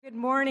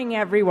morning,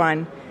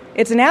 everyone.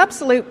 It's an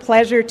absolute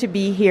pleasure to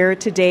be here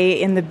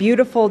today in the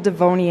beautiful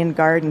Devonian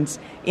Gardens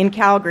in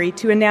Calgary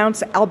to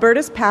announce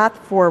Alberta's path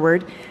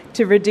forward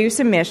to reduce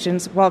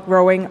emissions while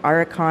growing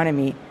our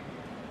economy.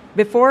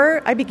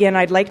 Before I begin,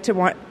 I'd like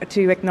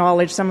to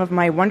acknowledge some of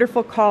my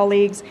wonderful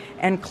colleagues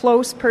and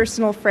close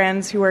personal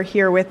friends who are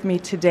here with me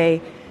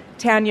today.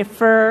 Tanya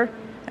Furr,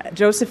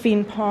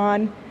 Josephine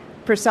Pond,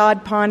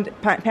 Prasad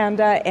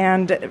Panda,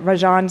 and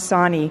Rajan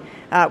Sani.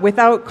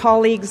 Without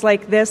colleagues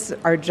like this,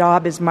 our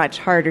job is much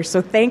harder,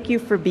 so thank you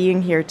for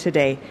being here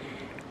today.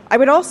 I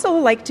would also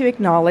like to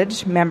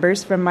acknowledge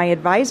members from my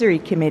advisory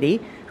committee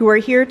who are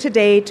here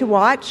today to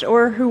watch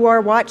or who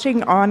are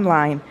watching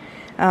online,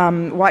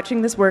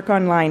 watching this work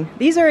online.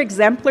 These are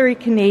exemplary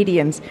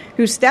Canadians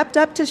who stepped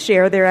up to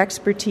share their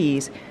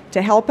expertise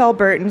to help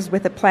Albertans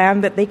with a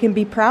plan that they can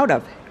be proud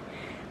of.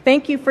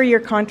 Thank you for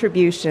your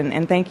contribution,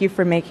 and thank you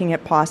for making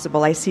it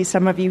possible. I see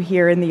some of you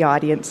here in the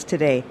audience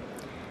today.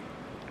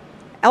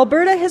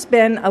 Alberta has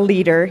been a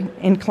leader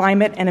in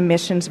climate and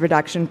emissions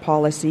reduction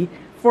policy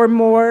for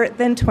more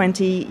than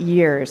 20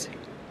 years.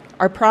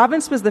 Our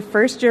province was the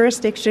first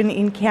jurisdiction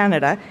in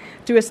Canada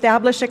to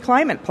establish a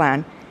climate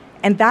plan,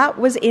 and that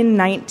was in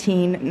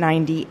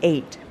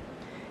 1998.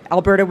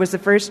 Alberta was the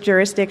first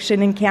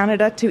jurisdiction in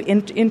Canada to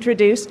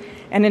introduce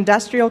an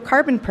industrial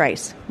carbon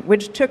price,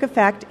 which took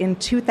effect in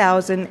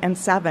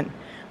 2007,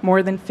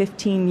 more than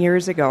 15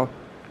 years ago.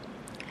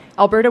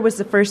 Alberta was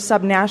the first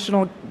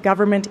subnational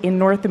government in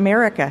North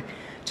America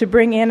to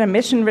bring in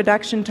emission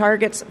reduction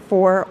targets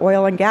for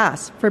oil and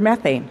gas, for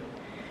methane.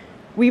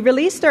 We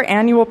released our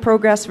annual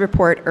progress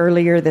report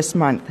earlier this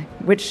month,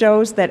 which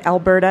shows that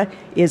Alberta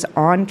is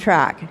on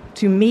track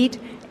to meet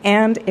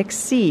and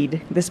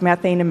exceed this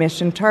methane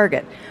emission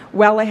target,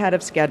 well ahead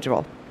of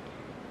schedule.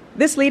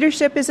 This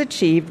leadership is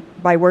achieved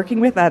by working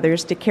with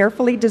others to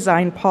carefully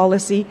design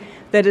policy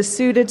that is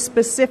suited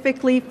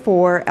specifically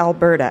for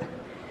Alberta.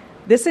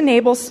 This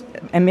enables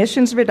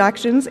emissions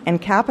reductions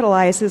and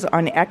capitalizes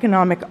on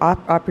economic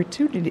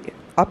opportunities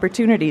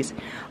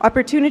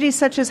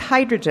such as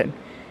hydrogen,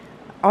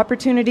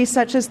 opportunities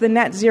such as the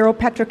net zero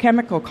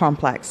petrochemical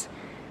complex,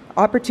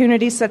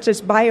 opportunities such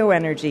as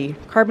bioenergy,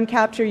 carbon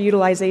capture,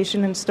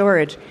 utilization and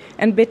storage,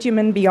 and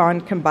bitumen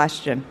beyond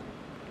combustion.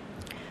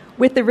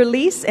 With the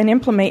release and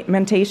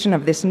implementation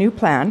of this new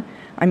plan,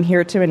 I'm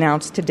here to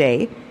announce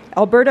today,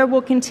 Alberta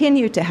will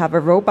continue to have a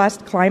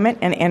robust climate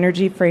and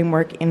energy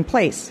framework in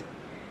place.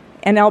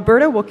 And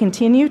Alberta will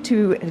continue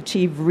to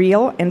achieve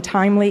real and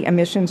timely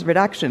emissions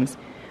reductions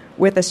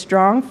with a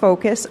strong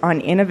focus on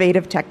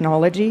innovative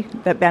technology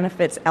that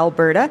benefits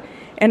Alberta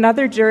and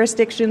other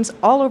jurisdictions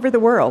all over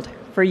the world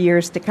for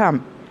years to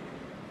come.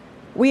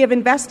 We have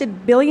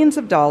invested billions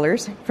of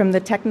dollars from the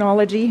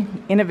Technology,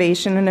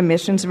 Innovation and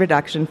Emissions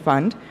Reduction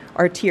Fund,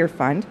 our TIER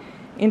fund,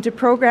 into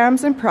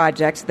programs and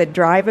projects that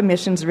drive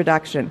emissions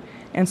reduction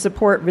and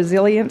support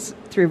resilience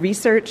through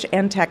research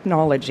and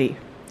technology.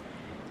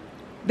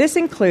 This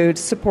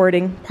includes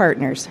supporting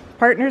partners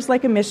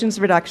like Emissions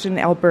Reduction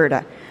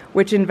Alberta,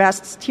 which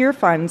invests TIER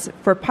funds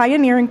for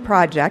pioneering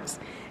projects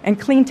and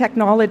clean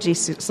technology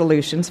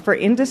solutions for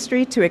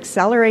industry to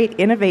accelerate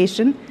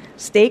innovation,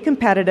 stay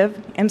competitive,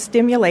 and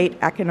stimulate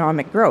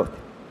economic growth.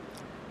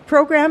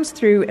 Programs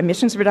through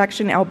Emissions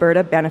Reduction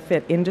Alberta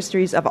benefit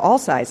industries of all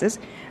sizes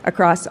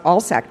across all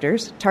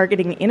sectors,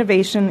 targeting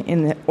innovation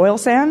in the oil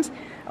sands,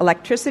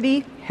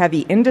 electricity,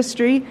 heavy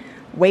industry,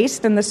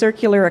 waste and the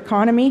circular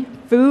economy,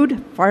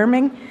 food,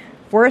 farming,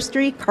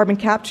 forestry, carbon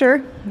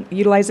capture,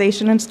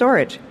 utilization and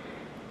storage.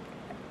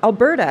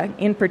 Alberta,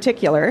 in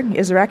particular,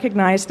 is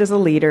recognized as a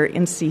leader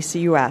in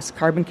CCUS,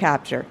 carbon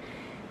capture.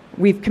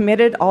 We've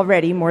committed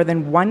already more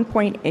than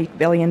 $1.8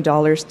 billion to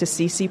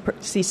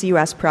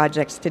CCUS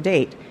projects to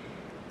date.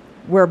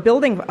 We're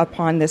building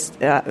upon this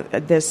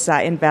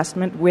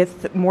investment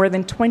with more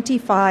than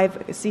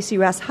 25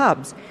 CCUS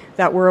hubs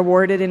that were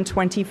awarded in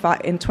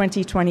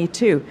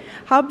 2022.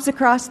 Hubs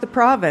across the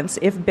province,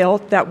 if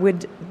built, that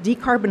would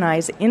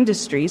decarbonize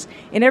industries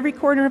in every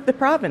corner of the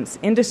province.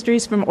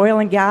 Industries from oil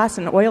and gas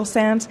and oil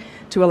sands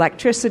to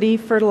electricity,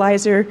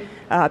 fertilizer,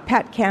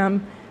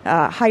 petchem,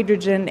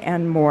 hydrogen,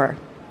 and more.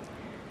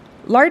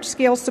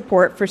 Large-scale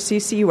support for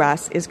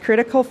CCUS is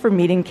critical for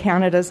meeting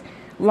Canada's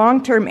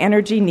long-term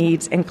energy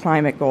needs and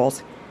climate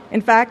goals.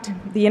 In fact,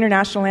 the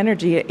International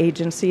Energy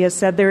Agency has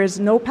said there is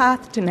no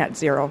path to net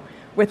zero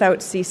without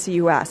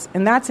CCUS,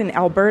 and that's in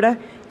Alberta,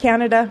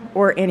 Canada,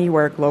 or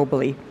anywhere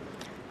globally.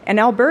 And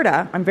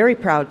Alberta, I'm very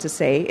proud to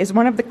say, is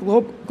one of the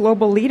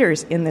global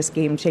leaders in this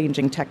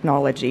game-changing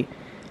technology,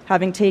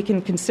 having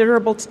taken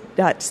considerable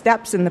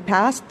steps in the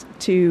past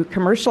to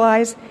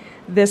commercialize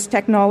this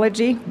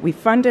technology. We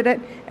funded it,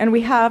 and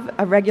we have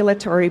a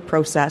regulatory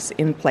process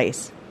in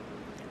place.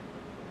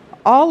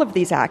 All of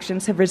these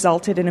actions have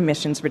resulted in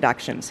emissions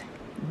reductions,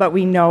 but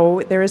we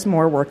know there is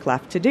more work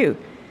left to do.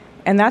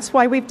 And that's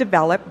why we've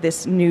developed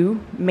this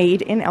new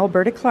Made in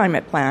Alberta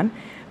climate plan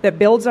that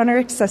builds on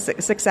our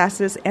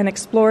successes and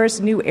explores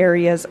new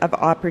areas of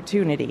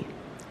opportunity.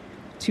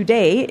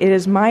 Today, it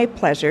is my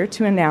pleasure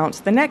to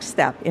announce the next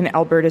step in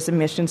Alberta's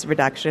emissions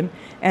reduction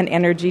and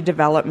energy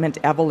development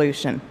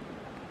evolution.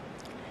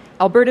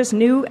 Alberta's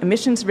new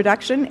emissions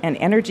reduction and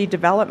energy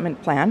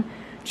development plan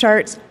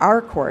charts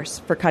our course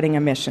for cutting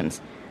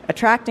emissions,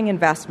 attracting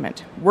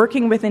investment,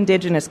 working with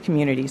Indigenous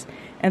communities,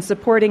 and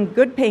supporting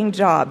good-paying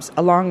jobs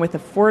along with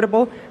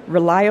affordable,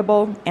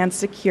 reliable, and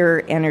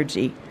secure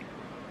energy.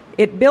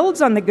 It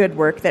builds on the good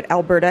work that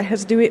Alberta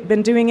has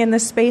been doing in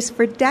this space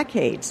for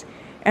decades,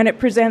 and it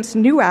presents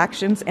new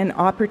actions and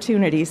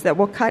opportunities that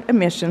will cut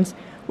emissions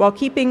while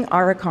keeping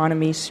our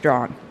economy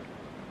strong.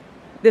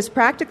 This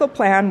practical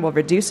plan will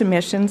reduce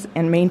emissions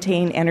and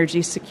maintain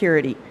energy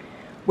security,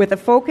 with a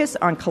focus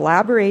on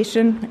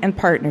collaboration and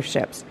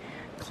partnerships,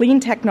 clean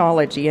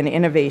technology and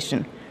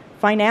innovation,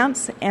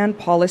 finance and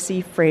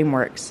policy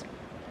frameworks.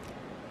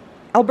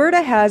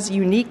 Alberta has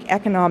unique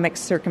economic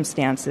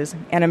circumstances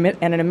and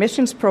an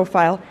emissions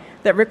profile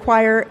that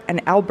require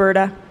an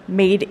Alberta,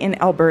 made in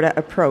Alberta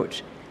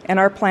approach, and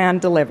our plan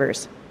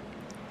delivers.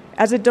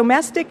 As a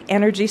domestic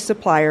energy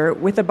supplier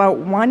with about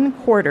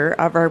 1/4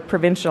 of our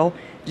provincial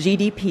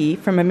GDP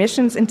from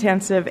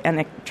emissions-intensive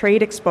and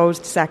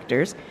trade-exposed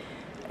sectors,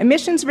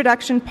 emissions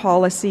reduction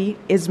policy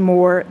is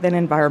more than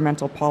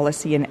environmental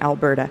policy in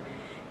Alberta.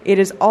 It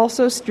is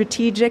also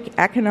strategic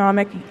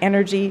economic,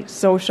 energy,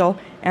 social,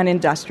 and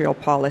industrial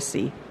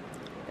policy.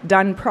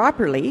 Done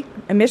properly,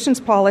 emissions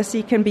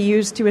policy can be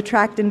used to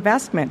attract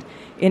investment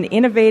in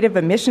innovative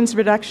emissions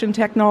reduction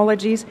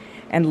technologies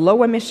and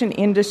low-emission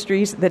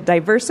industries that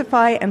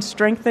diversify and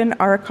strengthen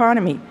our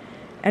economy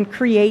and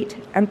create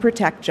and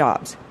protect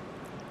jobs.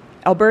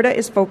 Alberta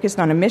is focused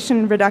on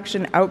emission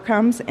reduction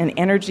outcomes and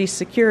energy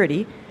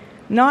security,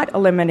 not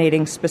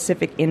eliminating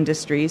specific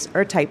industries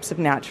or types of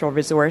natural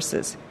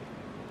resources.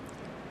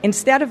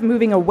 Instead of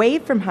moving away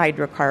from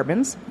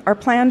hydrocarbons, our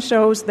plan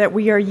shows that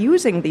we are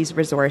using these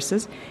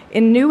resources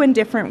in new and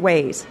different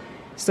ways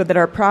so that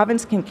our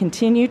province can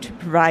continue to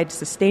provide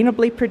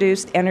sustainably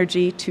produced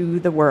energy to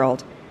the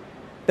world.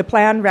 The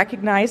plan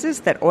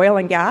recognizes that oil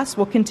and gas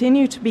will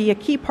continue to be a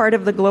key part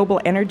of the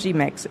global energy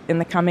mix in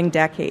the coming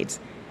decades.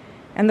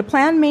 And the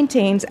plan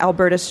maintains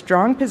Alberta's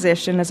strong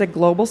position as a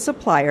global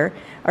supplier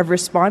of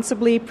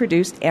responsibly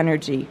produced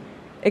energy,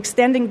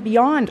 extending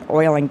beyond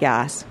oil and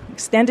gas,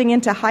 extending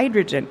into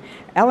hydrogen,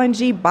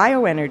 LNG,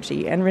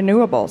 bioenergy, and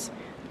renewables,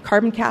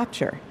 carbon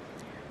capture.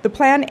 The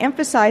plan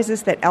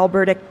emphasizes that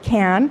Alberta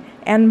can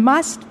and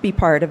must be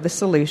part of the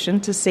solution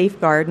to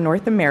safeguard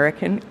North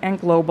American and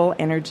global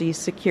energy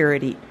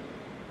security.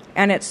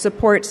 And it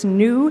supports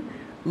new,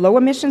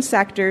 low-emission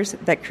sectors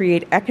that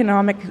create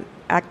economic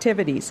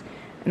activities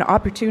and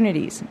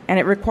opportunities. And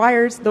it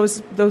requires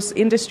those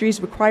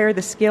industries require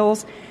the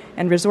skills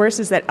and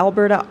resources that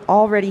Alberta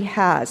already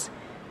has,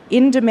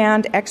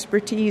 in-demand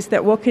expertise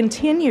that will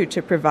continue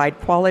to provide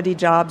quality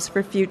jobs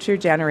for future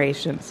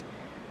generations.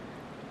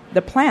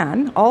 The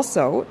plan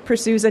also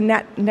pursues a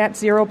net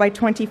zero by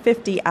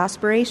 2050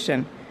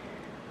 aspiration.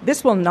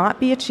 This will not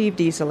be achieved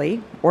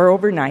easily or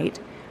overnight,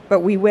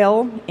 but we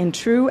will, in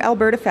true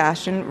Alberta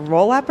fashion,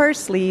 roll up our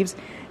sleeves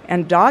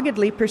and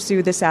doggedly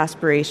pursue this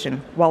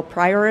aspiration while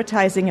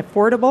prioritizing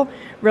affordable,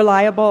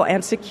 reliable,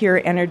 and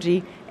secure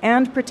energy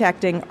and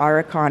protecting our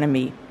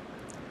economy.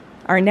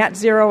 Our net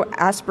zero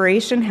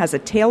aspiration has a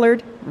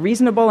tailored,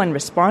 reasonable, and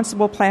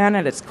responsible plan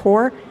at its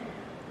core.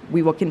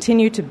 We will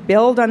continue to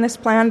build on this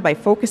plan by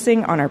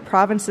focusing on our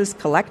province's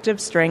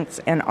collective strengths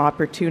and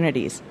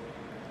opportunities.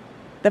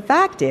 The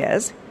fact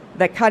is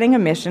that cutting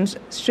emissions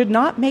should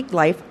not make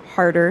life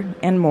harder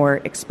and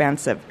more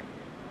expensive.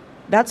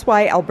 That's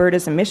why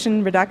Alberta's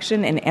emission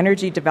reduction and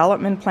energy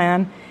development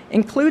plan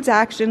includes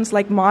actions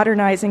like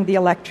modernizing the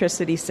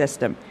electricity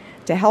system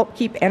to help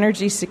keep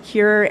energy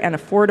secure and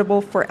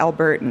affordable for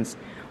Albertans,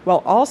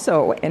 while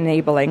also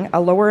enabling a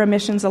lower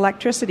emissions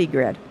electricity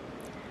grid.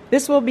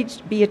 This will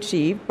be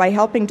achieved by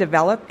helping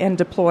develop and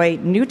deploy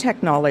new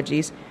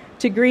technologies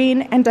to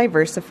green and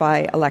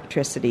diversify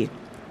electricity,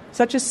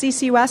 such as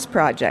CCUS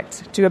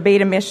projects to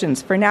abate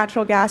emissions for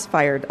natural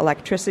gas-fired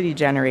electricity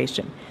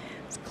generation.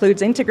 This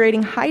includes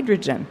integrating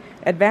hydrogen,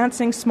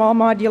 advancing small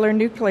modular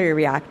nuclear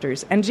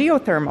reactors, and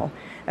geothermal,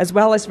 as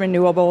well as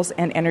renewables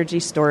and energy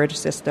storage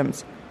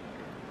systems.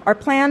 Our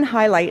plan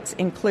highlights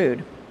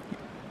include,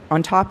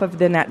 on top of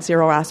the net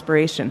zero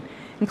aspiration,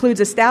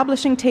 includes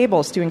establishing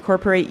tables to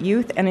incorporate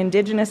youth and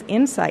Indigenous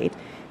insight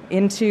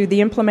into the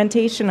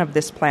implementation of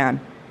this plan.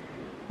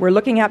 We're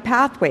looking at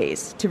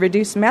pathways to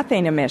reduce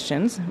methane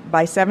emissions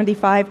by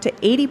 75 to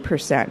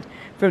 80%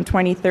 from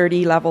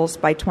 2030 levels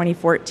by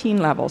 2014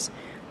 levels.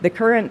 The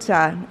current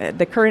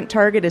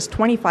target is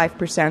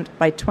 45%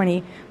 by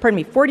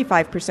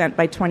 45%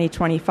 by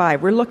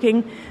 2025.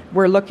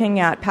 We're looking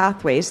at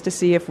pathways to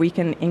see if we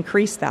can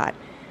increase that.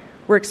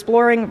 We're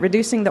exploring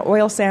reducing the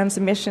oil sands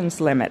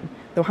emissions limit,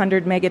 the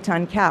 100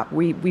 megaton cap.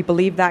 We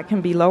believe that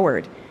can be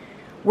lowered.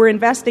 We're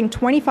investing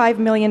 $25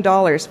 million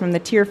from the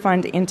Tier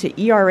Fund into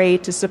ERA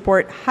to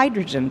support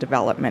hydrogen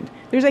development.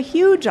 There's a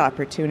huge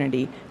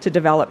opportunity to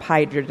develop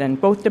hydrogen,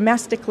 both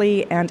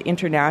domestically and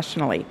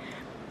internationally.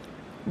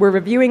 We're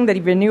reviewing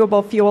the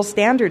Renewable Fuel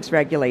Standards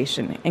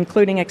Regulation,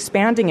 including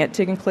expanding it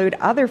to include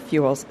other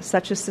fuels,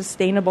 such as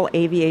sustainable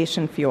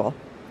aviation fuel.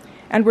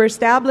 And we're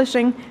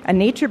establishing a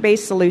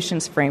nature-based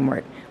solutions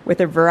framework with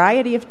a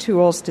variety of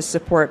tools to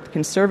support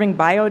conserving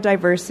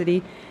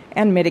biodiversity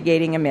and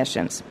mitigating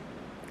emissions.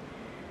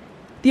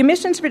 The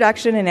Emissions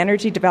Reduction and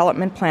Energy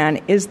Development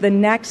Plan is the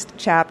next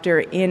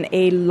chapter in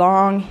a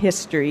long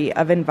history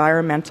of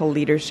environmental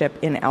leadership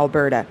in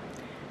Alberta.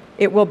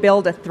 It will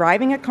build a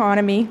thriving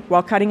economy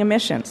while cutting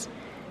emissions.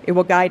 It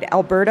will guide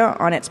Alberta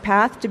on its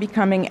path to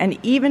becoming an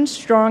even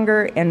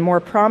stronger and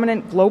more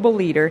prominent global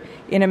leader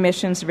in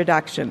emissions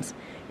reductions,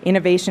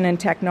 innovation and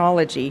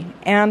technology,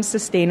 and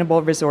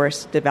sustainable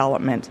resource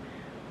development.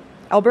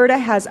 Alberta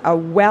has a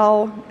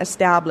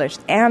well-established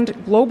and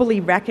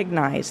globally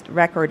recognized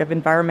record of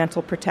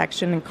environmental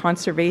protection and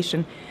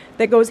conservation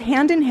that goes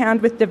hand in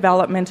hand with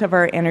development of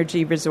our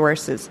energy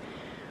resources.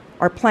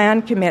 Our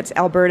plan commits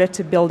Alberta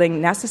to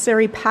building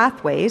necessary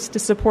pathways to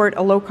support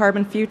a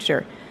low-carbon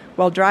future,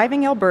 while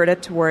driving Alberta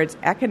towards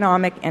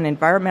economic and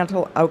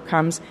environmental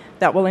outcomes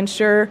that will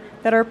ensure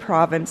that our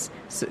province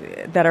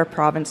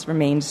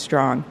remains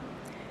strong.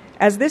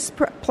 As this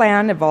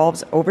plan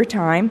evolves over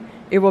time,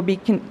 it will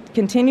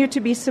continue to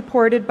be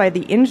supported by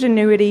the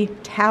ingenuity,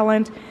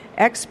 talent,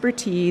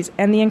 expertise,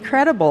 and the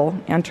incredible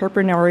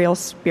entrepreneurial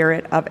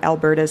spirit of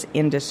Alberta's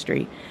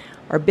industry.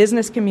 Our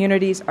business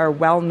communities are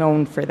well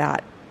known for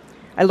that.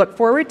 I look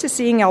forward to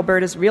seeing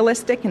Alberta's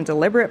realistic and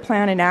deliberate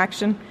plan in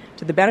action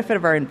to the benefit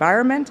of our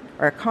environment,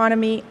 our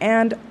economy,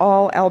 and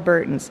all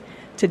Albertans,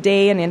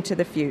 today and into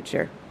the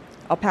future.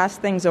 I'll pass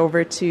things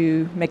over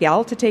to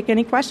Miguel to take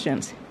any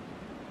questions.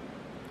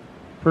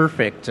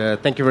 Perfect.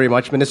 Thank you very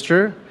much,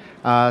 Minister.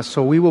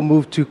 So we will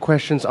move to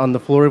questions on the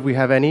floor if we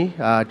have any.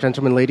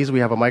 Gentlemen, ladies, we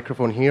have a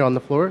microphone here on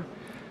the floor.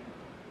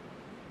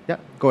 Yeah,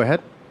 go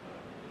ahead.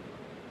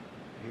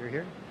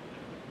 Here.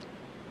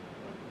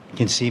 You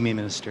can see me,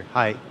 Minister.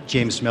 Hi,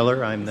 James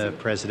Miller. I'm the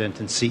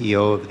President and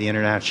CEO of the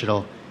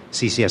International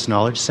CCS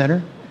Knowledge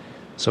Centre.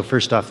 So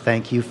first off,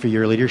 thank you for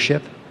your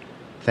leadership.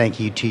 Thank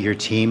you to your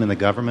team and the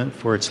government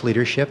for its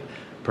leadership.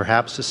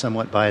 Perhaps a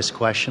somewhat biased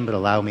question, but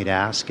allow me to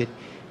ask it.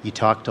 You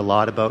talked a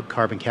lot about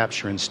carbon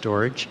capture and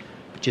storage.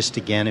 But just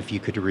again, if you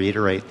could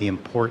reiterate the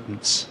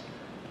importance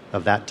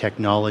of that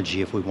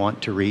technology if we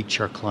want to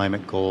reach our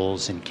climate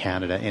goals in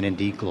Canada and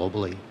indeed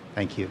globally.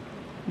 Thank you.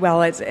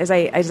 Well, as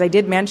I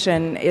did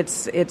mention,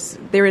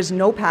 there is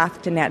no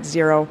path to net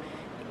zero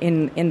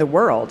in the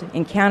world.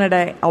 In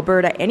Canada,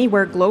 Alberta,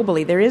 anywhere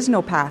globally, there is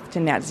no path to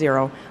net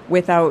zero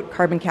without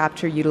carbon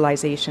capture,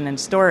 utilization,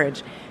 and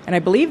storage. And I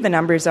believe the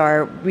numbers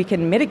are we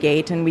can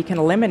mitigate and we can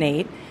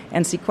eliminate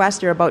and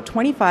sequester about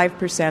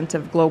 25%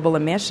 of global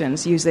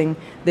emissions using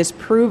this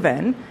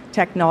proven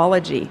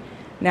technology.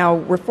 Now,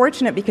 we're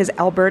fortunate because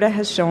Alberta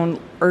has shown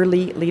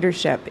early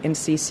leadership in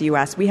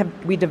CCUS.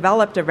 We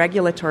developed a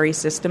regulatory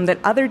system that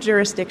other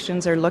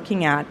jurisdictions are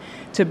looking at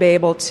to be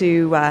able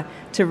to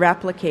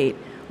replicate.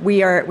 We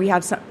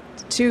have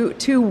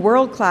two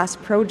world-class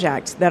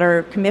projects that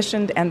are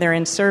commissioned and they're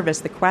in service,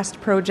 the Quest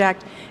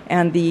project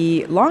and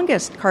the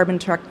longest carbon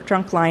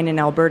trunk line in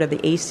Alberta, the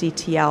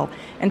ACTL.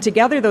 And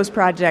together those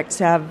projects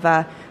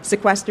have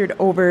sequestered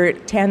over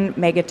 10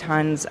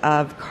 megatons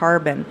of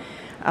carbon.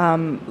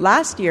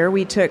 Last year,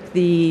 we took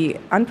the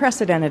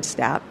unprecedented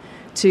step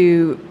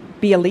to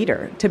be a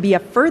leader, to be a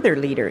further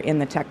leader in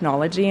the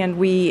technology, and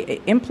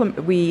we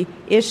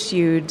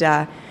issued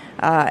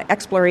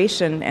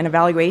exploration and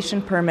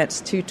evaluation permits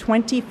to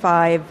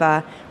 25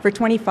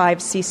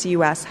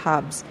 CCUS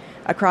hubs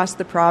across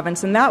the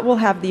province, and that will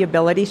have the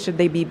ability, should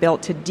they be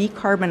built, to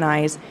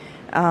decarbonize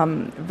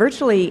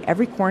virtually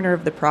every corner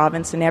of the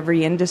province and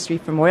every industry,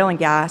 from oil and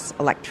gas,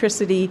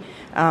 electricity,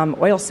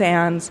 oil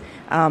sands,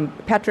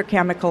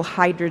 petrochemical,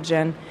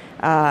 hydrogen,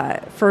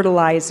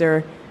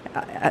 fertilizer,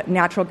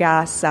 natural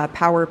gas,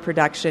 power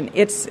production.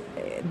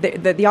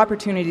 The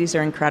opportunities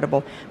are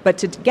incredible. But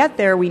to get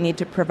there, we need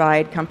to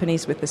provide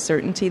companies with the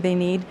certainty they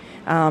need.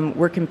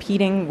 We're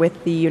competing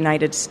with the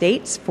United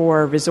States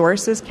for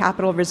resources,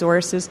 capital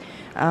resources.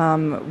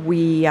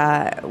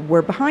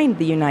 We're behind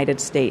the United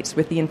States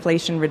with the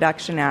Inflation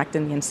Reduction Act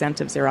and the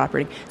incentives they're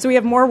operating. So we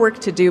have more work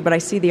to do, but I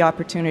see the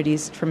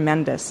opportunities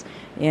tremendous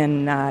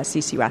in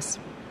CCUS.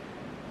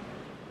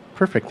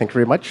 Perfect. Thank you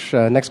very much.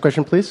 Next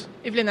question, please.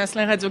 Evelyn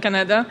Asselin,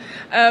 Radio-Canada.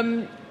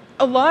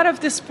 A lot of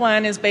this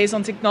plan is based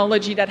on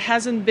technology that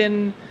hasn't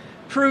been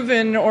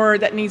proven or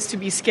that needs to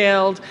be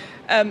scaled.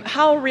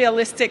 How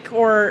realistic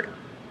or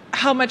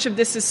how much of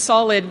this is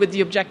solid with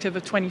the objective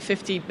of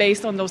 2050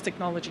 based on those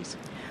technologies?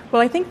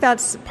 Well, I think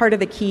that's part of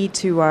the key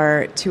to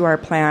our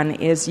plan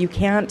is you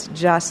can't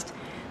just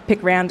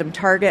pick random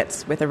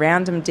targets with a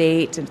random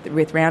date and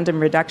with random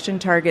reduction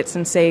targets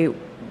and say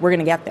we're going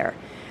to get there.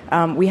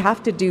 We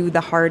have to do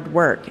the hard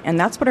work, and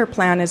that's what our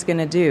plan is going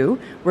to do.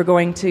 We're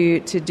going to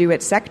do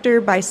it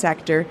sector by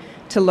sector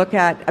to look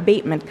at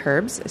abatement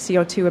curves,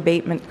 CO2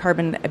 abatement,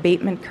 carbon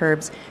abatement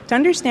curves, to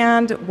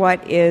understand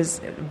what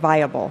is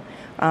viable.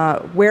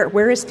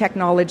 Where is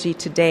technology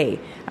today?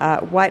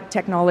 What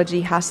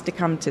technology has to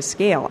come to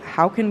scale?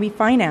 How can we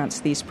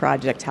finance these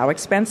projects? How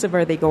expensive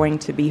are they going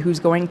to be? Who's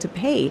going to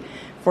pay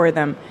for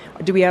them?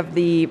 Do we have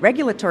the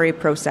regulatory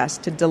process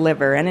to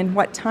deliver, and in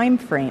what time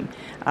frame?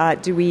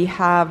 Do we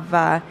have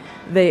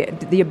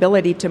the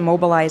ability to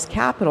mobilize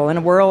capital in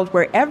a world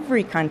where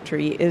every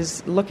country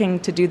is looking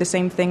to do the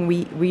same thing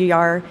we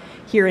are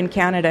here in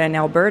Canada and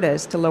Alberta,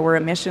 is to lower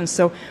emissions?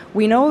 So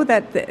we know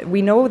that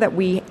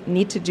we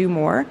need to do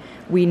more.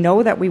 We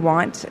know that we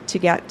want to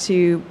get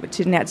to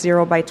net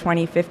zero by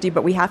 2050,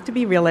 but we have to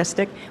be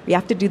realistic. We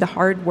have to do the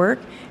hard work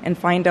and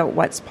find out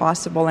what's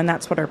possible, and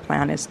that's what our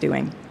plan is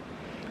doing.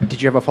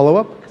 Did you have a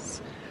follow-up?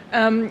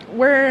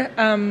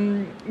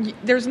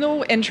 There's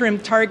no interim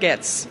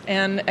targets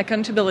and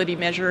accountability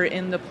measure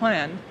in the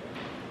plan.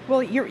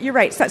 Well, you're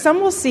right. So some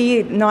will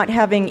see not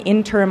having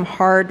interim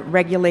hard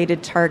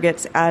regulated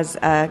targets as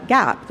a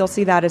gap. They'll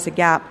see that as a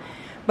gap.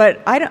 But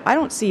I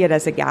don't see it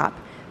as a gap,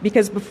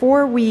 because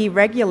before we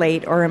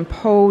regulate or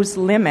impose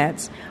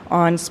limits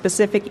on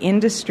specific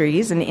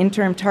industries and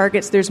interim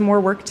targets, there's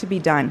more work to be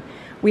done.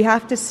 We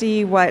have to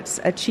see what's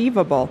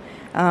achievable.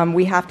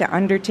 We have to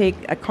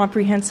undertake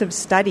comprehensive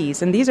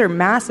studies, and these are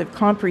massive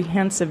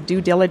comprehensive due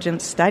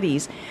diligence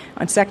studies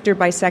on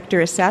sector-by-sector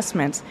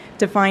assessments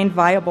to find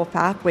viable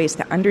pathways,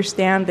 to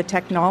understand the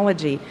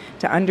technology,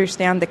 to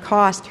understand the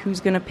cost, who's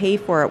going to pay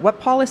for it, what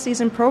policies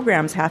and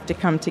programs have to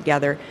come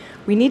together.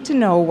 We need to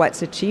know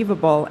what's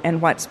achievable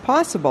and what's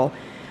possible,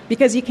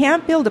 because you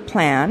can't build a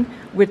plan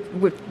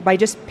by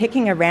just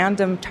picking a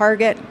random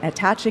target,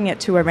 attaching it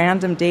to a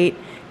random date,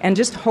 and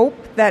just hope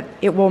that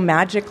it will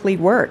magically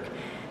work.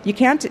 You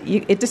can't.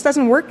 It just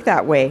doesn't work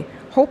that way.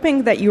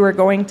 Hoping that you are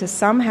going to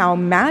somehow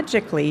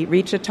magically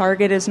reach a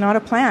target is not a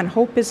plan.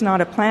 Hope is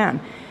not a plan.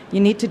 You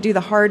need to do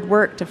the hard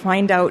work to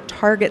find out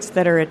targets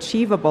that are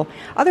achievable.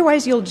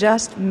 Otherwise, you'll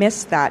just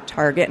miss that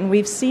target. And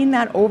we've seen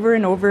that over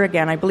and over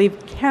again. I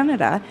believe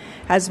Canada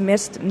has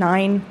missed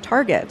 9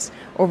 targets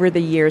over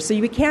the years. So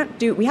we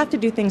have to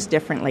do things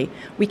differently.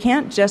 We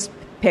can't just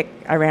pick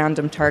a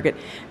random target.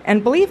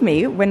 And believe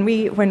me, when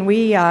we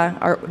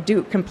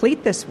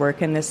complete this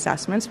work and the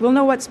assessments, we'll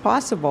know what's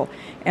possible,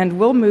 and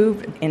we'll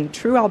move in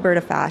true Alberta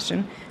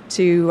fashion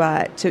to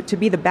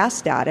be the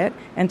best at it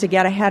and to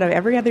get ahead of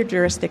every other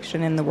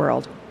jurisdiction in the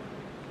world.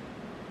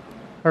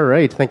 All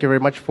right. Thank you very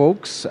much,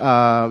 folks.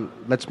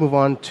 Let's move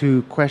on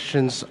to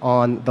questions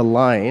on the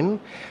line.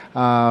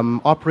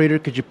 Operator,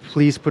 could you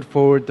please put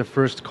forward the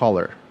first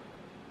caller?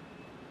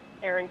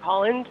 Aaron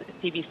Collins,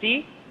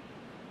 CBC.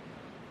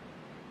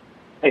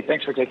 Hey,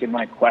 thanks for taking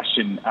my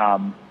question.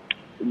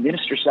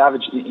 Minister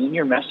Savage, in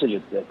your message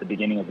at the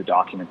beginning of the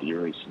document that you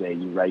released today,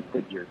 you write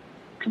that you're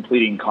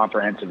completing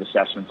comprehensive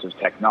assessments of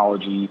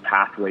technology,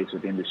 pathways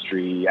with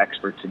industry,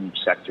 experts in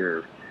each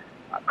sector,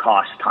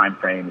 cost,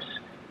 timeframes,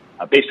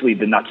 basically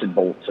the nuts and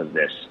bolts of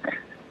this,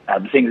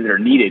 the things that are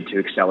needed to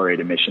accelerate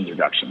emissions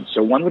reductions.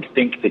 So one would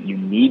think that you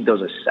need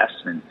those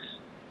assessments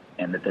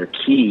and that they're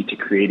key to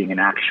creating an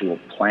actual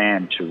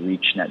plan to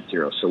reach net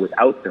zero. So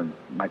without them,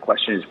 my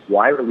question is,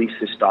 why release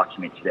this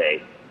document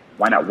today?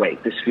 Why not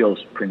wait? This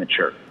feels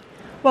premature.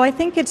 Well, I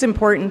think it's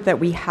important that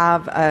we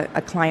have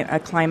a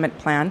climate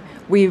plan.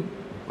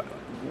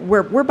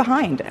 We're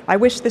behind. I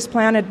wish this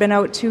plan had been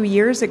out 2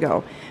 years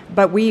ago,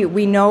 but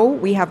we know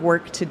we have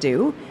work to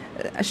do.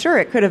 Sure,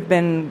 it could have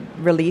been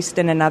released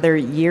in another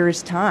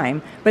year's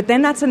time, but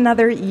then that's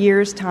another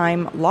year's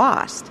time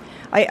lost.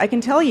 I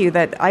can tell you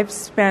that I've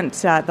spent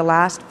the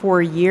last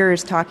 4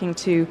 years talking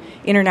to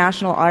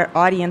international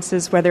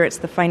audiences, whether it's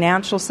the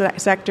financial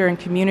sector and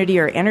community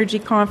or energy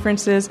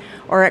conferences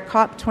or at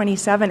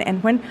COP27.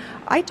 And when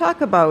I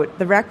talk about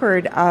the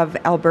record of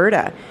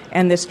Alberta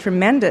and this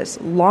tremendous,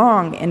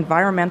 long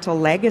environmental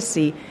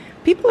legacy,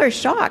 people are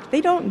shocked.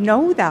 They don't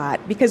know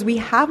that because we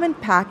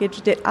haven't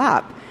packaged it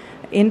up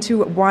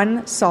into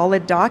one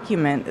solid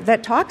document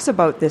that talks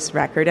about this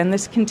record and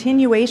this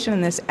continuation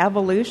and this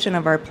evolution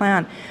of our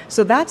plan.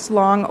 So that's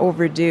long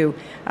overdue.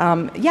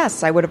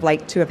 Yes, I would have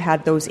liked to have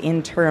had those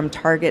interim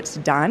targets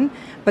done,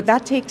 but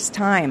that takes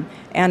time.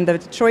 And the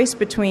choice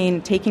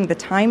between taking the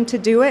time to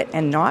do it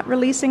and not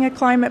releasing a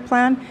climate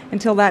plan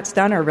until that's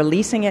done, or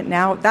releasing it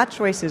now, that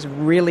choice is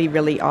really,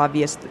 really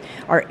obvious.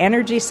 Our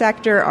energy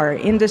sector, our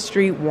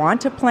industry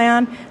want a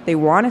plan. They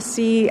want to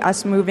see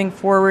us moving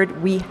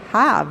forward. We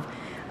have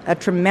a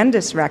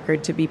tremendous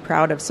record to be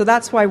proud of. So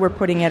that's why we're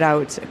putting it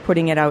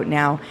out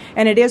now.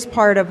 And it is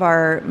part of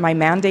my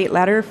mandate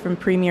letter from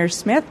Premier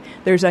Smith.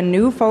 There's a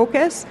new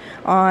focus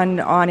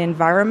on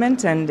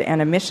environment and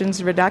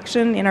emissions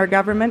reduction in our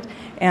government,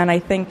 and I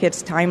think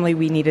it's timely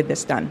we needed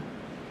this done.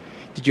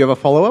 Did you have a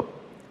follow-up?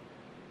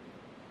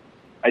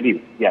 I do,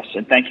 yes,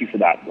 and thank you for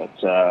that.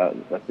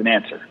 That's an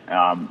answer.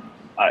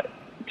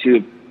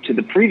 To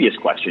the previous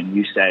question,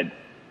 you said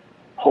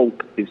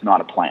hope is not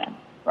a plan,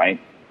 right?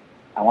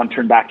 I want to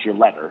turn back to your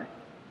letter.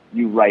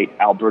 You write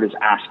Alberta's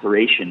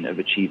aspiration of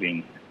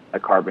achieving a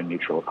carbon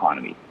neutral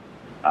economy,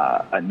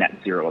 a net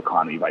zero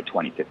economy by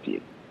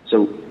 2050.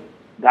 So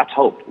that's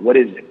hope. What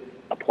is it?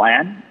 A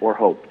plan or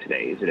hope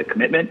today? Is it a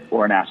commitment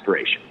or an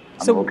aspiration?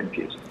 a little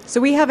confused. So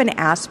we have an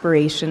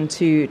aspiration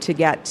to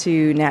get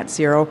to net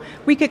zero.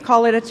 We could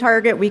call it a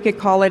target. We could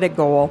call it a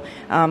goal.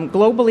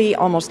 Globally,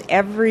 almost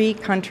every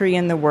country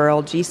in the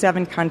world,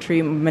 G7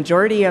 country,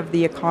 majority of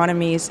the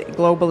economies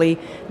globally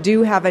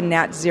do have a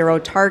net zero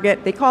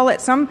target.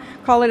 Some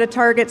call it a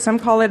target, some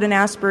call it an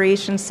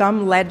aspiration,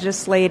 some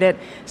legislate it,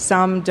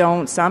 some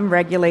don't, some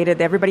regulate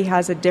it. Everybody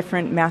has a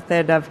different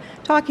method of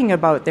talking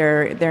about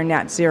their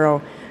net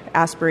zero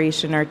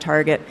aspiration or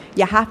target.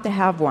 You have to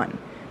have one.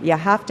 You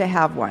have to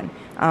have one.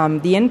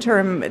 The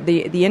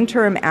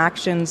interim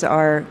actions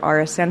are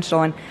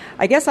essential. And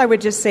I guess I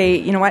would just say,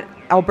 you know what,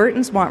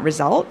 Albertans want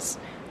results.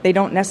 They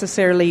don't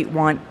necessarily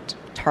want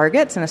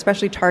targets, and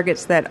especially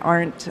targets that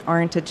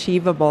aren't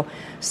achievable.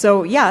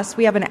 So yes,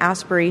 we have an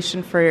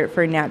aspiration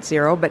for net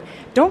zero, but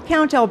don't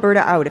count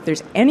Alberta out. If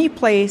there's any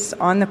place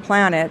on the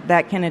planet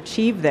that can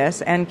achieve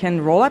this and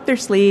can roll up their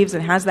sleeves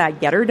and has that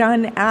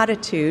get-her-done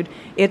attitude,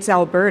 it's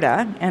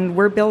Alberta, and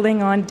we're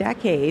building on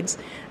decades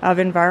of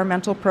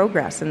environmental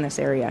progress in this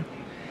area.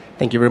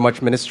 Thank you very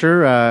much,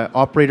 Minister.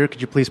 Operator,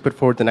 could you please put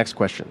forward the next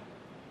question?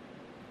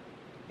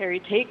 Harry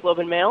Tate, Globe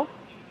and Mail.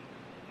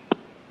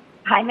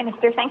 Hi,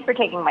 Minister. Thanks for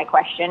taking my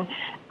question.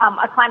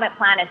 A climate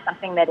plan is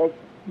something that is,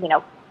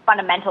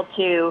 fundamental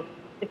to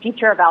the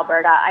future of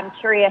Alberta. I'm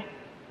curious,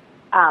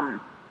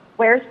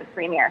 where's the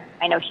Premier?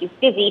 I know she's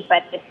busy,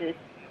 but this is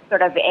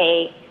sort of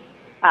a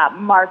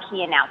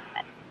marquee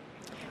announcement.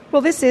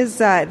 Well, this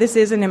is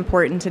an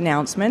important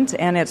announcement,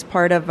 and it's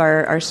part of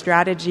our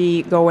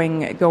strategy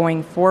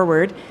going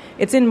forward.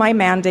 It's in my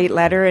mandate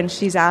letter, and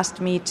she's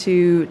asked me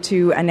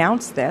to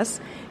announce this,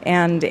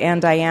 and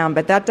I am.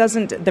 But that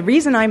doesn't. The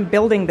reason I'm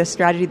building this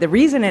strategy, the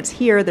reason it's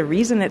here, the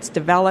reason it's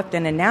developed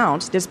and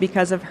announced, is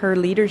because of her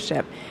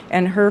leadership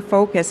and her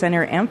focus and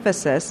her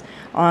emphasis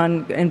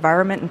on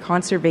environment and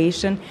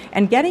conservation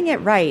and getting it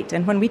right.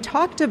 And when we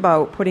talked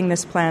about putting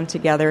this plan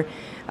together,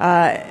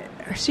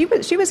 she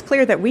was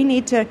clear that we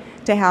need to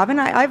have, and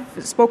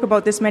I've spoke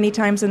about this many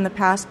times in the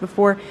past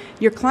before,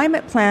 your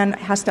climate plan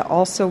has to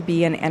also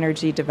be an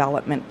energy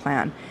development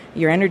plan.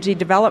 Your energy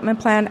development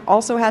plan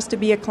also has to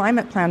be a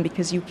climate plan,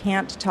 because you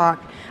can't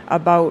talk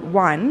about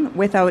one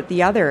without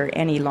the other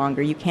any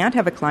longer. You can't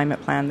have a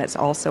climate plan that's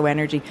also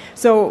energy.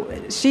 So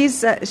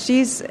she's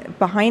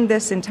behind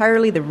this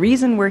entirely. The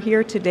reason we're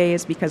here today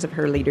is because of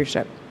her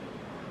leadership.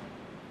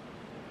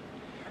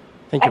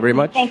 Thank you very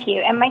much. Thank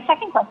you. And my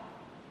second question.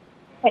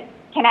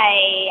 Can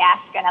I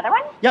ask another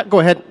one? Yeah,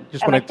 go ahead.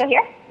 Am I still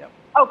here? Yep.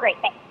 Oh, great.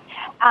 Thanks.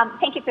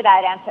 Thank you for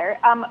that answer.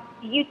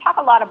 You talk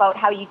a lot about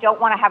how you don't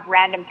want to have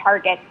random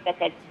targets that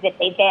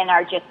they then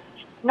are just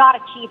not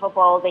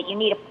achievable, that you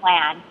need a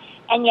plan.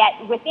 And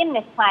yet within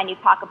this plan, you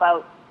talk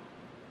about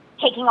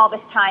taking all this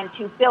time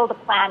to build a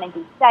plan and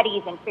do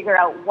studies and figure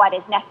out what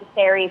is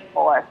necessary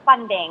for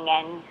funding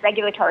and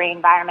regulatory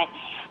environment.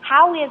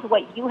 How is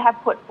what you have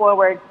put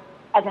forward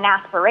as an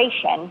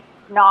aspiration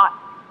not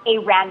a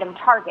random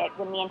target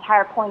when the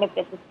entire point of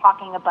this is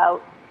talking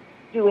about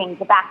doing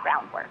the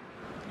background work?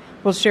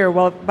 Well, sure.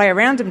 Well, by a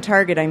random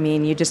target, I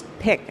mean you just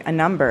pick a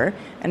number,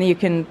 and you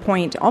can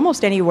point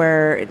almost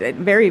anywhere,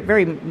 very,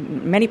 very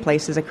many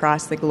places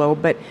across the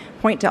globe, but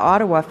point to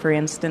Ottawa, for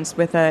instance,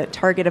 with a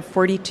target of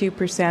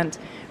 42%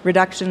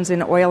 reductions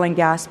in oil and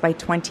gas by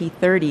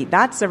 2030.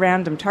 That's a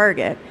random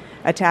target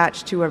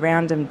attached to a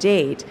random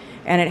date,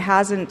 and it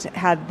hasn't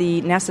had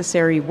the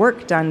necessary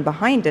work done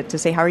behind it to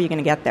say, how are you going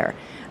to get there?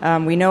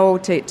 We know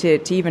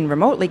to even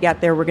remotely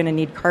get there, we're going to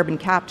need carbon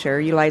capture,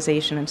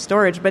 utilization, and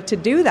storage. But to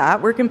do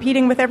that, we're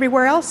competing with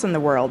everywhere else in the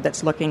world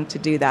that's looking to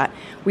do that.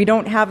 We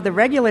don't have the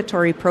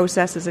regulatory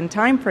processes and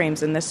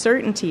timeframes and the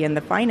certainty and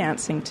the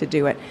financing to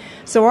do it.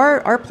 So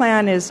our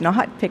plan is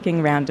not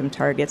picking random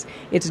targets.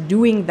 It's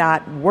doing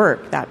that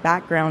work, that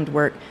background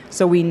work,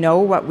 so we know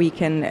what we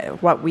can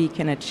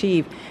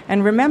achieve.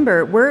 And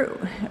remember,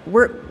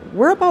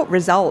 we're about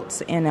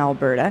results in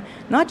Alberta,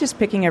 not just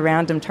picking a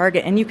random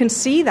target. And you can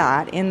see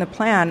that in the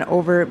plan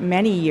over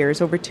many years,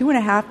 over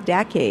 2.5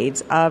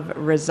 decades of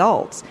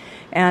results.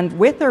 And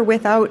with or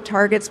without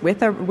targets,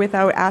 with or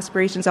without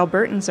aspirations,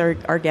 Albertans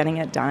are getting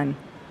it done.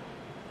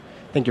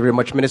 Thank you very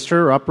much,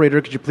 Minister.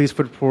 Operator, could you please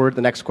put forward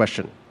the next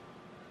question?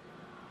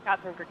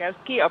 Catherine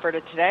Gregowski,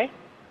 Alberta Today.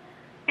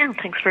 Yeah,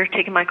 thanks for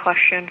taking my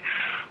question.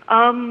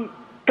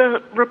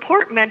 The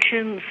report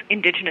mentions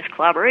Indigenous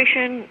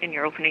collaboration. In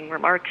your opening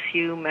remarks,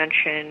 you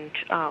mentioned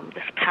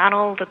this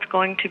panel that's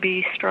going to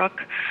be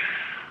struck.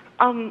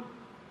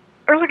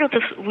 Earlier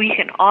this week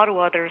in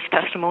Ottawa, there's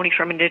testimony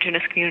from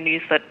Indigenous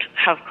communities that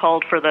have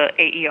called for the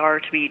AER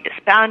to be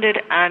disbanded,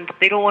 and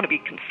they don't want to be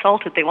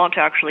consulted. They want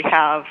to actually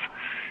have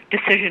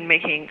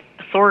decision-making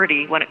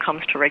authority when it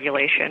comes to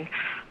regulation.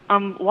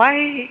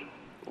 Why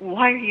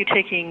are you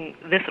taking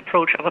this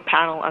approach of a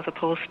panel as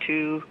opposed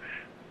to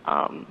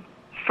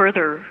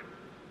further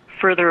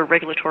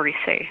regulatory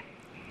say?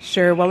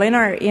 Sure. Well, in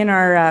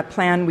our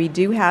plan, we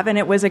do have, and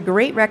it was a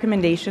great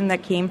recommendation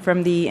that came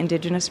from the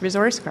Indigenous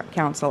Resource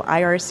Council,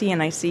 IRC,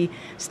 and I see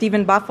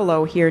Stephen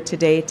Buffalo here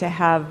today to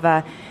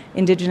have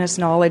Indigenous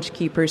knowledge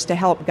keepers to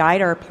help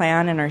guide our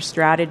plan and our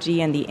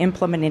strategy and the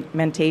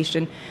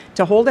implementation,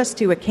 to hold us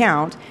to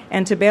account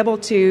and to be able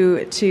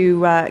to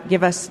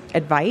give us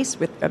advice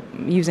with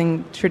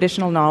using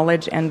traditional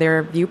knowledge and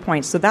their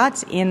viewpoints. So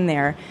that's in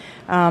there.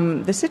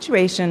 The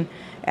situation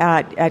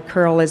at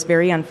Kearl is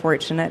very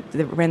unfortunate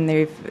when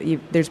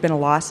there's been a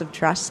loss of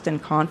trust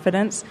and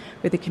confidence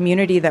with a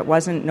community that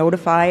wasn't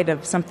notified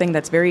of something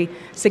that's very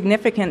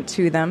significant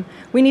to them.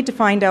 We need to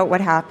find out what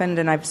happened,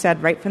 and I've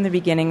said right from the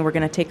beginning we're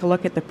going to take a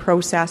look at the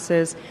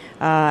processes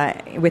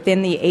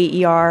within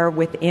the AER,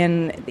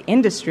 within the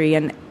industry,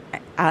 and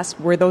ask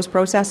were those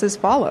processes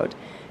followed.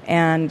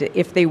 And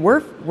if they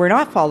were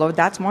not followed,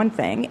 that's one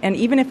thing. And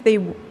even if they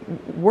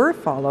were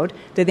followed,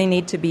 do they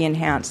need to be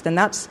enhanced? And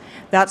that's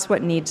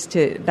what needs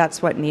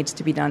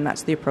to be done.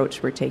 That's the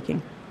approach we're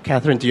taking.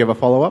 Catherine, do you have a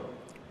follow-up?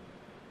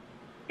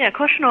 Yeah, a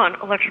question on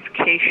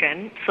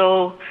electrification.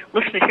 So,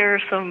 listen, here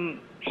are some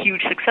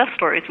huge success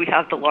stories. We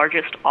have the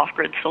largest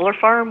off-grid solar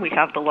farm. We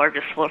have the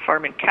largest solar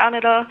farm in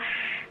Canada.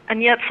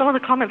 And yet some of the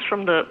comments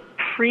from the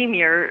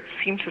Premier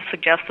seem to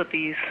suggest that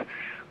these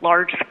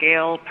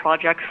large-scale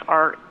projects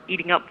are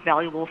eating up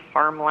valuable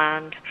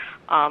farmland,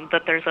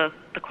 that there's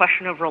the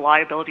question of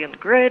reliability on the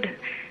grid,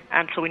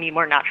 and so we need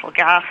more natural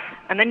gas.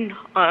 And then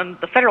on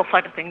the federal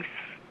side of things,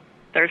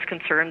 there's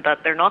concern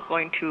that they're not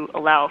going to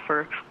allow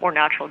for more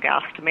natural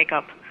gas to make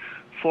up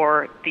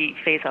for the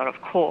phase-out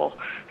of coal.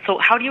 So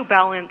how do you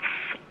balance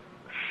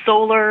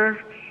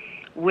solar,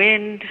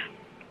 wind,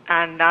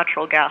 and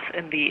natural gas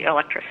in the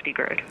electricity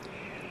grid?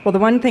 Well, the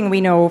one thing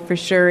we know for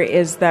sure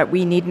is that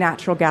we need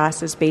natural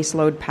gas as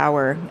baseload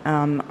power.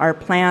 Our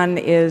plan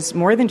is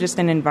more than just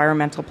an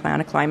environmental plan,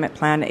 a climate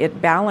plan.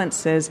 It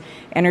balances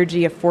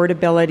energy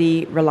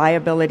affordability,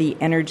 reliability,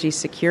 energy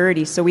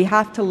security. So we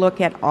have to look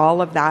at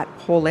all of that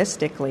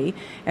holistically.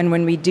 And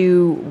when we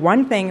do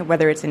one thing,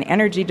 whether it's in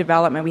energy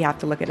development, we have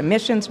to look at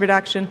emissions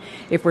reduction.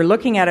 If we're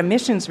looking at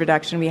emissions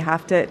reduction, we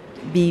have to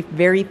be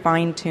very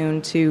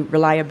fine-tuned to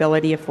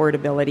reliability,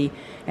 affordability,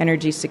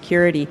 energy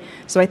security.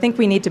 So I think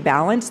we need to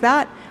balance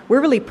that.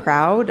 We're really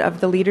proud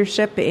of the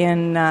leadership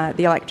in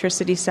the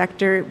electricity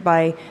sector.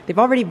 They've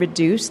already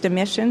reduced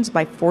emissions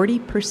by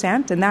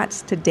 40%, and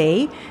that's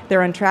today.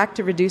 They're on track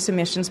to reduce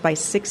emissions by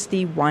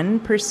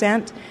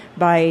 61%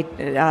 by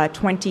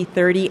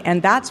 2030,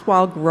 and that's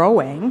while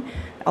growing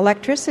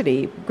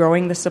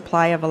the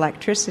supply of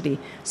electricity.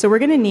 So we're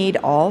going to need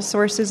all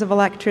sources of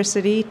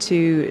electricity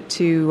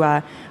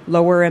to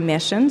lower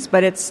emissions,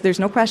 but there's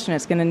no question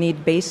it's going to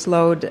need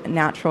baseload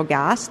natural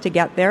gas to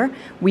get there.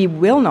 We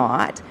will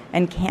not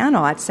and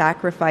cannot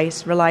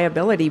sacrifice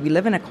reliability. We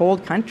live in a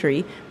cold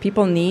country.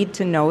 People need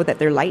to know that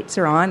their lights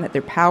are on, that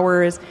their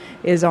power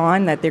is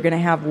on, that they're going to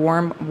have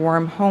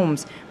warm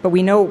homes. But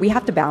we know we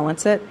have to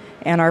balance it,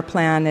 and our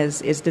plan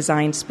is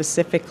designed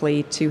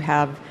specifically to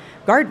have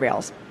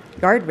guardrails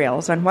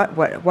on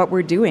what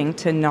we're doing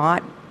to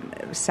not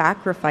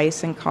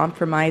sacrifice and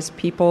compromise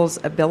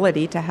people's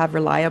ability to have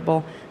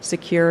reliable,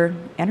 secure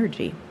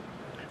energy.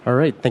 All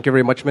right. Thank you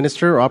very much,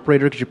 Minister.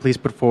 Operator, could you please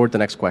put forward the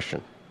next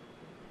question?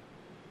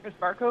 Chris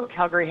Barco,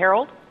 Calgary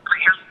Herald.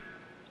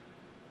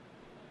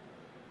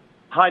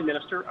 Hi,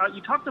 Minister.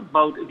 You talked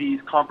about these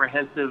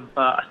comprehensive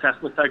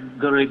assessments that are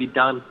going to be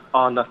done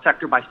on a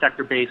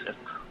sector-by-sector basis.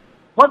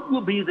 What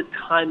will be the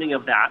timing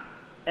of that?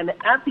 And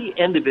at the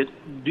end of it,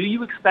 do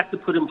you expect to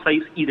put in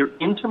place either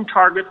interim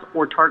targets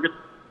or targets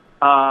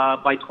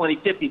by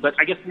 2050? But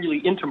I guess really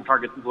interim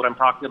targets is what I'm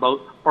talking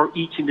about for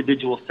each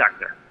individual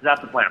sector. Is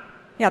that the plan?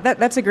 Yeah,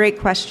 that's a great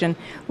question.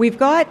 We've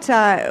got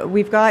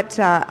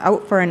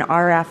out for an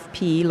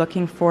RFP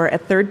looking for a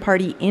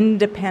third-party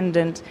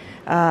independent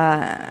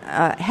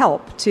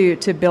help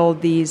to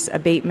build these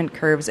abatement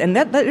curves, and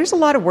there's a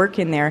lot of work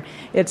in there.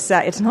 It's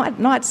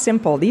not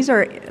simple. These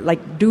are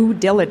like due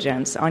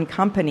diligence on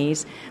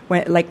companies,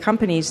 like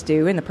companies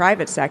do in the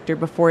private sector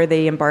before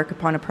they embark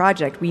upon a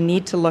project. We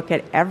need to look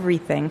at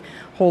everything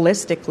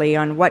holistically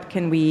on what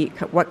can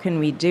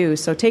we do.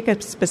 So take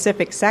a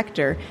specific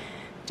sector.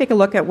 Take a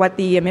look at what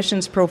the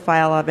emissions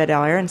profile of it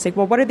are and say,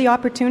 well, what are the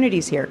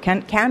opportunities here?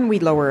 Can we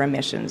lower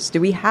emissions? Do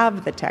we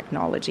have the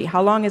technology?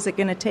 How long is it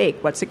going to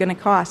take? What's it going to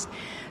cost?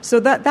 So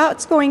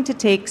that's going to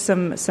take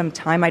some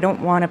time. I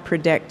don't want to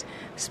predict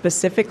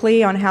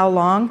specifically on how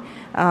long.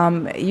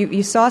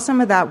 You saw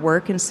some of that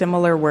work and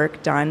similar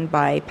work done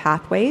by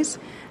Pathways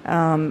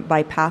on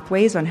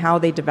how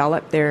they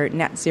develop their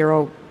net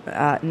zero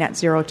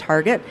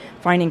target,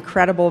 finding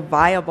credible,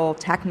 viable,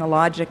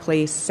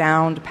 technologically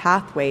sound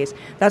pathways.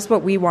 That's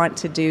what we want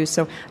to do.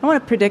 So I don't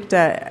want to predict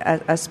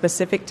a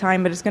specific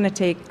time, but it's going to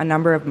take a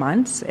number of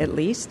months at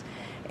least.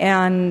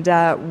 And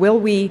will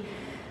we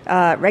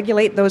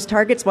regulate those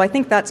targets? Well, I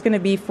think that's going to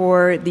be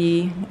for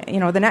the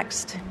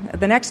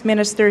next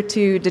minister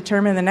to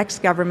determine, the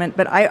next government.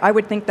 But I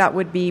would think that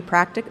would be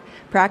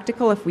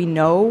practical if we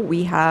know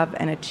we have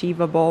an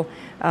achievable,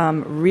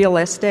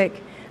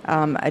 realistic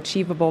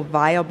achievable,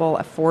 viable,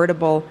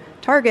 affordable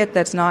target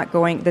that's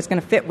going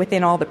to fit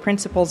within all the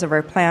principles of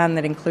our plan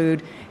that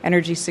include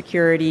energy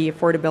security,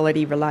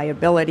 affordability,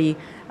 reliability,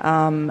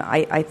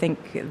 I think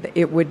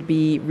it would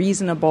be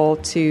reasonable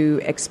to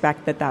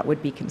expect that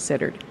would be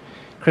considered.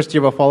 Chris, do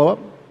you have a follow-up?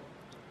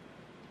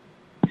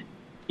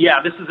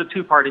 Yeah, this is a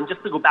two-part, and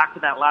just to go back to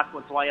that last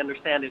one so I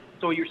understand it.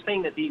 So you're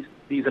saying that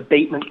these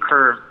abatement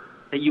curves,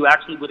 that you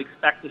actually would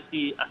expect to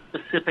see a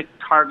specific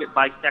target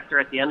by sector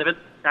at the end of it?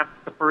 That's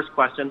the first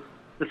question.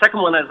 The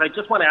second one is I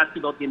just want to ask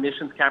you about the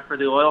emissions cap for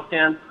the oil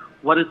sands.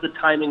 What is the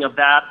timing of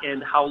that,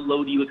 and how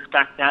low do you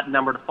expect that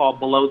number to fall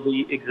below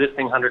the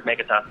existing 100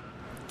 megatons?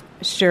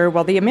 Sure.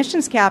 Well, the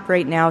emissions cap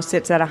right now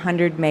sits at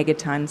 100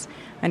 megatons.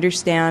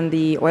 Understand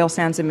the oil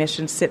sands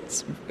emissions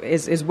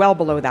is well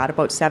below that,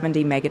 about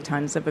 70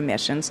 megatons of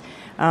emissions.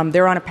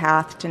 They're on a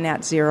path to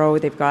net zero.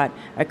 They've got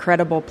a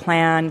credible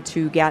plan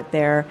to get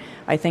there.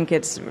 I think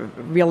it's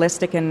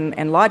realistic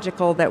and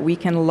logical that we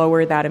can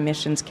lower that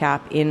emissions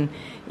cap in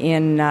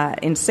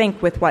sync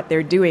with what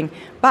they're doing.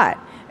 But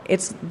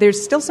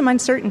there's still some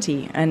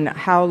uncertainty in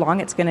how long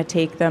it's going to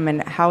take them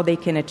and how they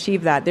can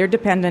achieve that. They're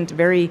dependent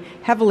very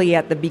heavily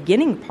at the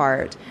beginning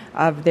part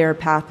of their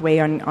pathway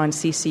on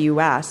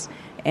CCUS.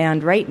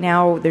 And right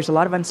now, there's a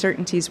lot of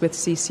uncertainties with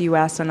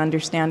CCUS on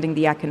understanding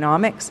the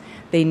economics.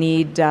 They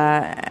need,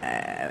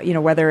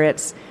 whether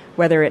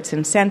it's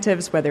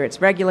incentives, whether it's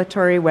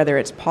regulatory, whether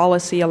it's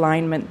policy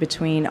alignment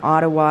between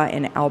Ottawa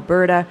and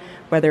Alberta,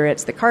 whether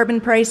it's the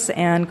carbon price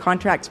and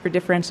contracts for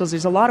differentials.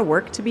 There's a lot of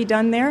work to be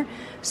done there.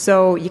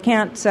 So you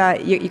can't,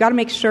 you got to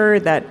make sure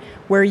that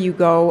where you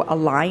go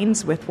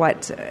aligns with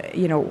what,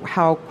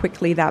 how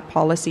quickly that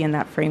policy and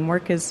that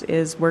framework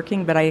is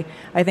working. But I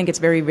think it's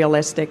very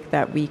realistic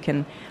that we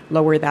can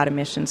lower that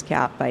emissions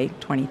cap by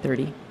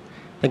 2030.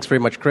 Thanks very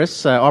much,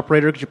 Chris.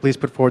 Operator, could you please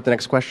put forward the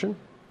next question?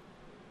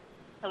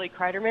 Kelly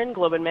Kreiderman,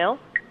 Globe and Mail.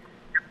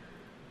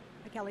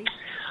 Hi, Kelly.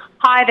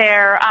 Hi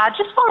there.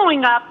 Just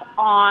following up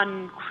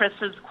on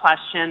Chris's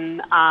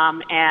question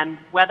and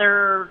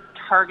whether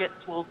targets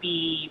will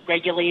be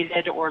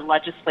regulated or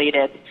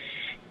legislated.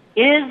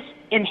 Is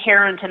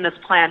inherent in this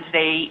plan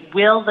today,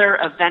 will there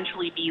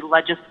eventually be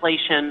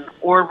legislation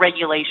or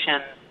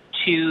regulation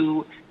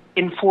to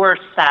enforce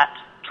that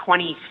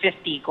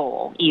 2050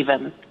 goal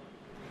even?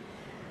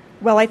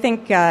 Well, I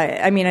think,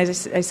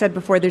 as I said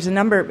before, there's a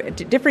number of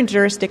different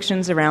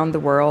jurisdictions around the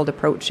world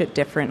approach it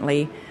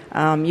differently.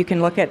 You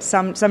can look at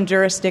some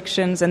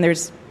jurisdictions, and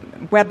there's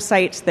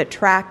websites that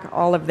track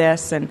all of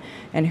this and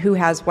who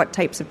has what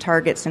types of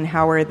targets and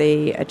how are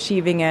they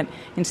achieving it.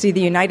 And see,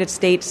 the United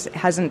States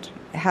has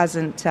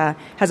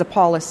a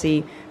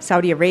policy.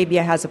 Saudi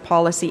Arabia has a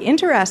policy.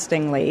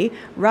 Interestingly,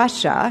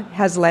 Russia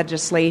has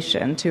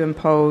legislation to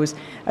impose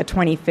a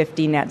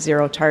 2050 net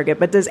zero target.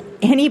 But does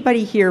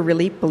anybody here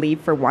really believe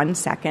for 1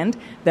 second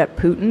that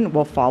Putin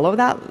will follow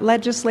that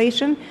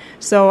legislation?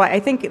 So I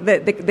think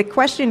that the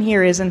question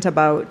here isn't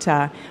about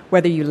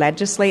whether you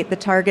legislate the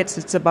targets.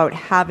 It's about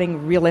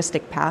having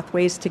realistic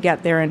pathways to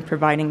get there and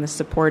providing the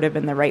supportive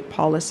and the right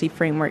policy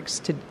frameworks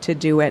to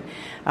do it.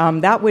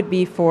 That would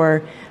be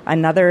for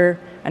another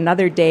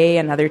day,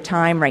 another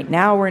time. Right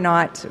now, we're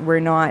not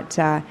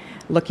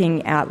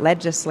looking at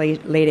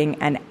legislating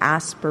an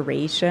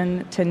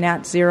aspiration to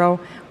net zero.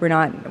 We're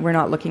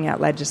not looking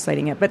at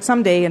legislating it. But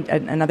someday,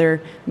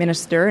 another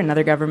minister,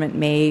 another government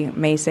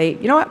may say,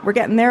 you know what, we're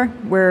getting there.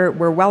 We're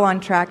well on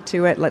track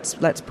to it.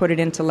 Let's put it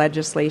into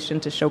legislation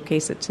to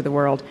showcase it to the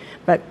world.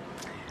 But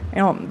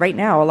right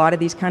now, a lot of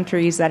these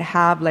countries that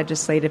have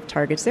legislative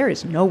targets, there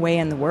is no way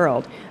in the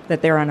world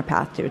that they're on a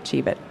path to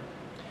achieve it.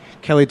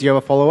 Kelly, do you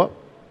have a follow-up?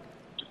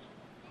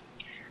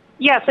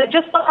 Yes,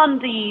 just on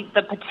the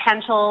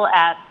potential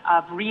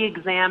of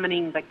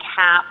re-examining the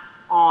cap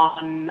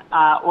on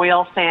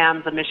oil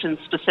sands emissions,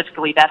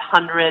 specifically that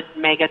 100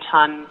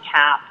 megaton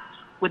cap,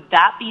 would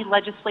that be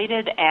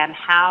legislated, and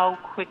how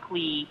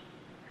quickly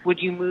would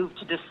you move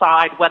to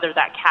decide whether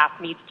that cap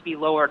needs to be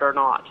lowered or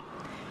not?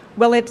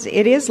 Well, it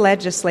is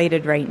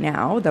legislated right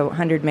now. The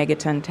 100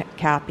 megaton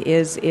cap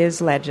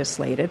is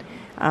legislated.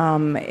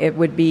 It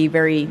would be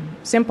very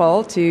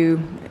simple to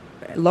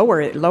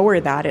lower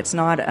that. It's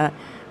not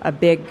a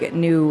big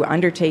new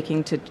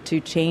undertaking to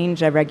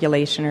change a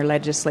regulation or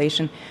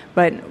legislation.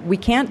 But we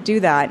can't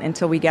do that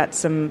until we get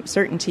some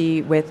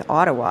certainty with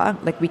Ottawa.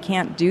 We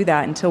can't do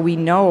that until we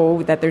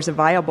know that there's a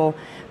viable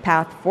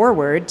path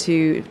forward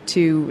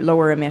to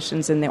lower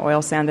emissions in the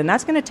oil sand. And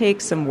that's going to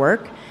take some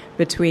work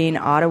between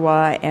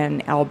Ottawa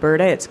and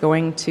Alberta. It's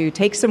going to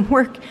take some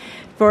work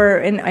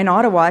in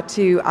Ottawa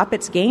to up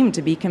its game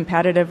to be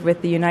competitive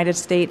with the United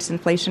States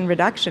Inflation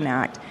Reduction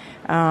Act.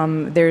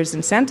 There's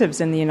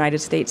incentives in the United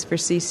States for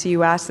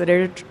CCUS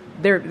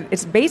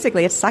it's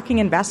basically sucking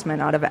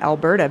investment out of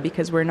Alberta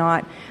because we're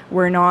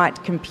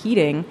not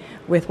competing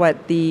with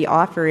what the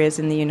offer is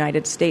in the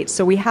United States.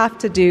 So we have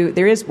to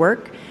there is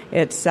work.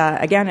 It's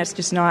again, it's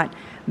just not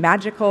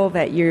magical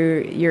that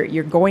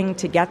you're going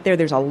to get there.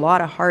 There's a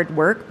lot of hard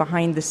work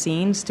behind the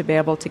scenes to be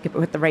able to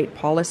put the right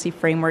policy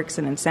frameworks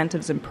and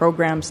incentives and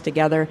programs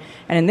together.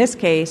 And in this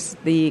case,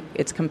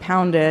 it's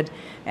compounded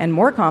and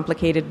more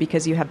complicated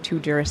because you have two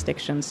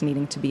jurisdictions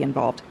needing to be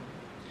involved.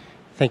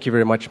 Thank you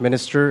very much,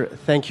 Minister.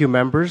 Thank you,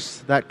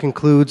 members. That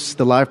concludes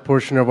the live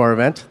portion of our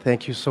event.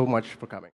 Thank you so much for coming.